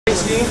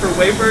machine for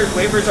wafers.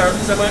 Wafers are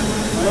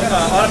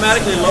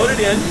automatically loaded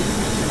in.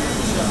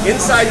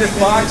 Inside this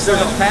box,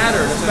 there's a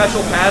pattern, a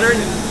special pattern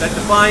that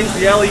defines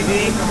the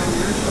LED.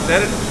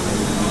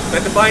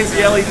 That defines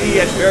the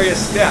LED at various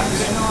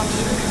steps.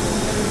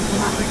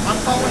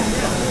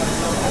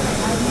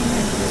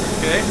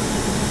 Okay.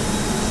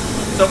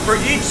 So for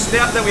each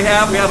step that we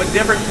have a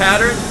different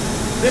pattern.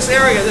 This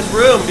area, this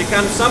room,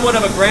 becomes somewhat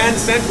of a grand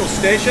central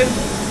station.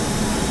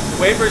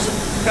 Wafers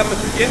come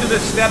into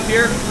this step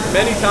here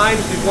many times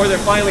before they're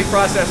finally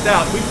processed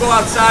out. We go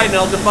outside and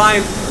I'll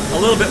define a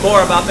little bit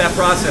more about that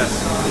process.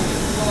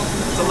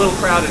 It's a little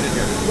crowded in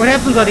here. What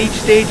happens on each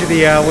stage of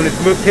the when it's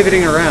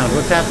pivoting around?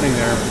 What's happening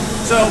there?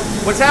 So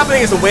what's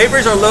happening is the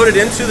wafers are loaded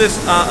into this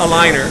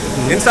aligner.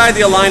 Mm-hmm. Inside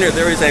the aligner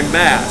there is a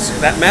mask.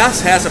 That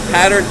mask has a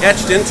pattern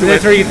etched into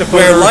it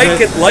where light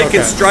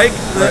can strike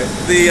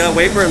the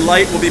wafer, and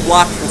light will be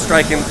blocked from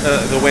striking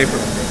the wafer.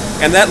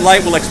 And that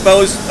light will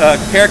expose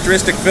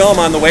characteristic film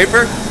on the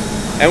wafer,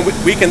 and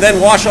we can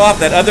then wash off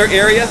that other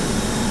area,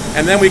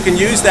 and then we can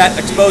use that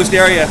exposed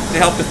area to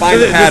help define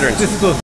the patterns.